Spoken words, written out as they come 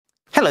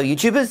Hello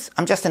YouTubers,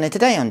 I'm Justin and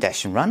today on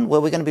Dashandrun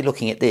where we're going to be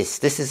looking at this.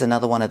 This is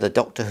another one of the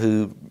Doctor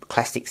Who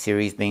classic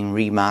series being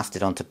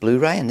remastered onto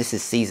Blu-ray, and this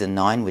is Season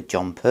 9 with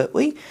Jon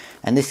Pertwee,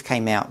 and this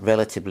came out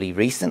relatively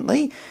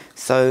recently.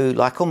 So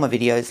like all my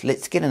videos,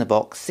 let's get in the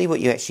box, see what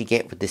you actually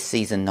get with this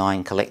Season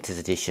 9 Collector's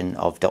Edition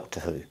of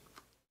Doctor Who.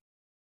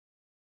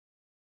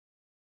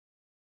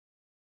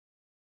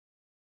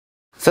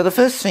 So the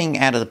first thing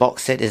out of the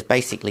box set is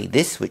basically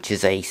this, which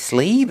is a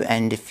sleeve,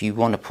 and if you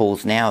want to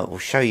pause now it will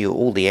show you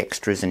all the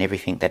extras and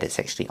everything that it's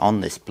actually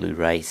on this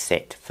Blu-ray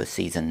set for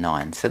Season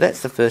 9. So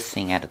that's the first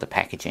thing out of the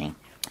packaging.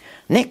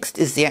 Next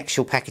is the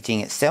actual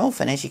packaging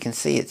itself, and as you can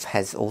see it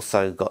has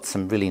also got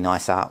some really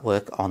nice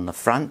artwork on the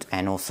front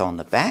and also on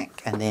the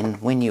back, and then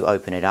when you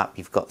open it up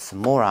you've got some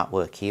more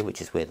artwork here,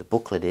 which is where the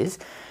booklet is,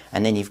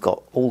 and then you've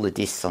got all the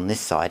discs on this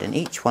side, and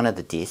each one of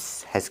the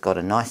discs has got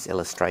a nice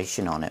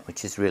illustration on it,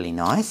 which is really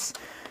nice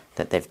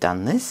that they've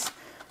done this.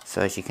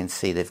 So as you can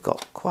see they've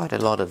got quite a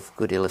lot of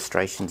good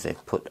illustrations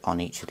they've put on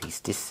each of these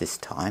discs this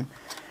time.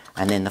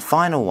 And then the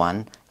final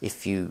one,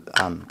 if you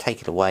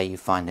take it away, you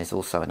find there's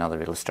also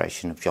another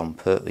illustration of Jon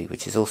Pertwee,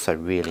 which is also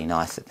really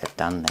nice that they've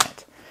done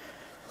that.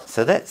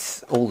 So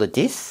that's all the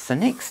discs. So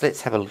next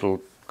let's have a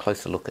little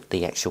closer look at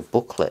the actual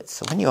booklet.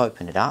 So when you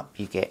open it up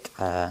you get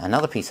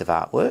another piece of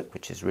artwork,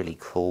 which is really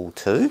cool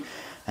too,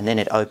 and then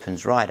it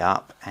opens right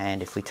up,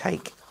 and if we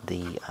take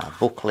the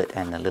booklet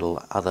and the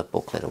little other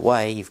booklet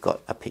away, you've got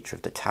a picture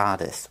of the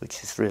TARDIS,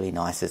 which is really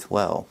nice as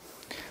well.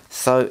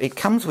 So it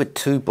comes with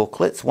two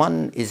booklets.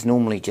 One is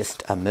normally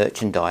just a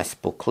merchandise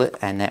booklet,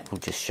 and that will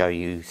just show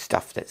you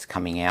stuff that's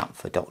coming out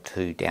for Doctor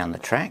Who down the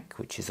track,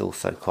 which is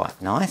also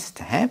quite nice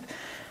to have.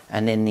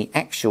 And then the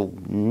actual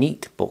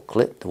neat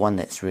booklet, the one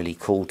that's really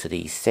cool to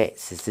these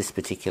sets, is this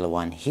particular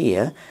one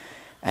here.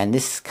 And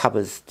this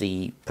covers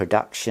the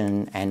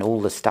production and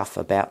all the stuff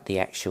about the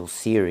actual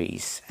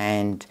series.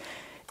 And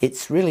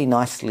it's really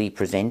nicely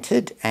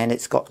presented, and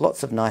it's got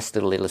lots of nice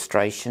little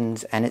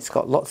illustrations, and it's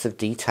got lots of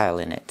detail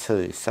in it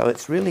too. So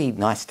it's really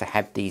nice to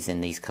have these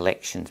in these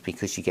collections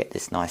because you get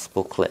this nice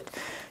booklet.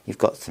 You've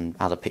got some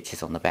other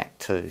pictures on the back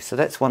too. So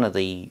that's one of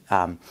the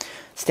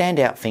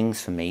standout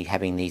things for me,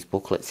 having these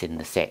booklets in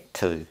the set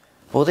too.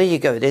 Well, there you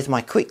go. There's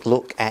my quick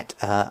look at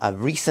a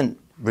recent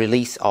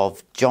release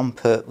of Jon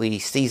Pertwee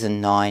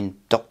Season 9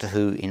 Doctor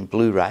Who in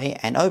Blu-ray,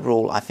 and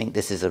overall I think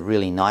this is a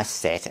really nice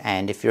set,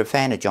 and if you're a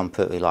fan of Jon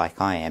Pertwee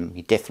like I am,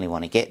 you definitely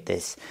want to get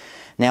this.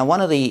 Now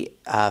one of the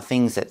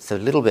things that's a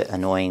little bit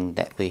annoying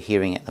that we're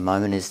hearing at the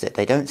moment is that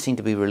they don't seem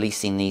to be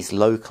releasing these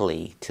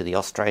locally to the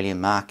Australian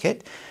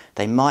market.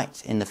 They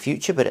might in the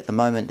future, but at the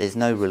moment there's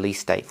no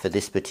release date for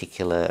this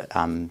particular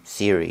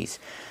series.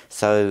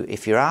 So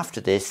if you're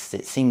after this,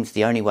 it seems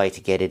the only way to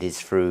get it is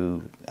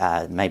through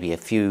maybe a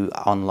few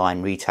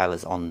online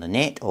retailers on the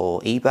net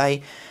or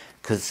eBay,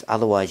 because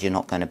otherwise you're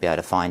not going to be able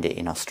to find it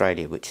in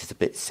Australia, which is a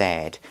bit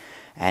sad.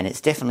 And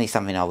it's definitely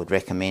something I would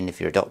recommend if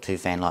you're a Doctor Who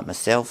fan like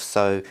myself,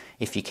 so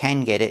if you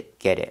can get it,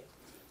 get it.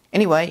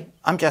 Anyway,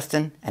 I'm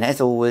Justin, and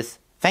as always,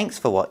 thanks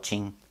for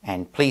watching,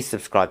 and please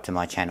subscribe to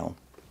my channel.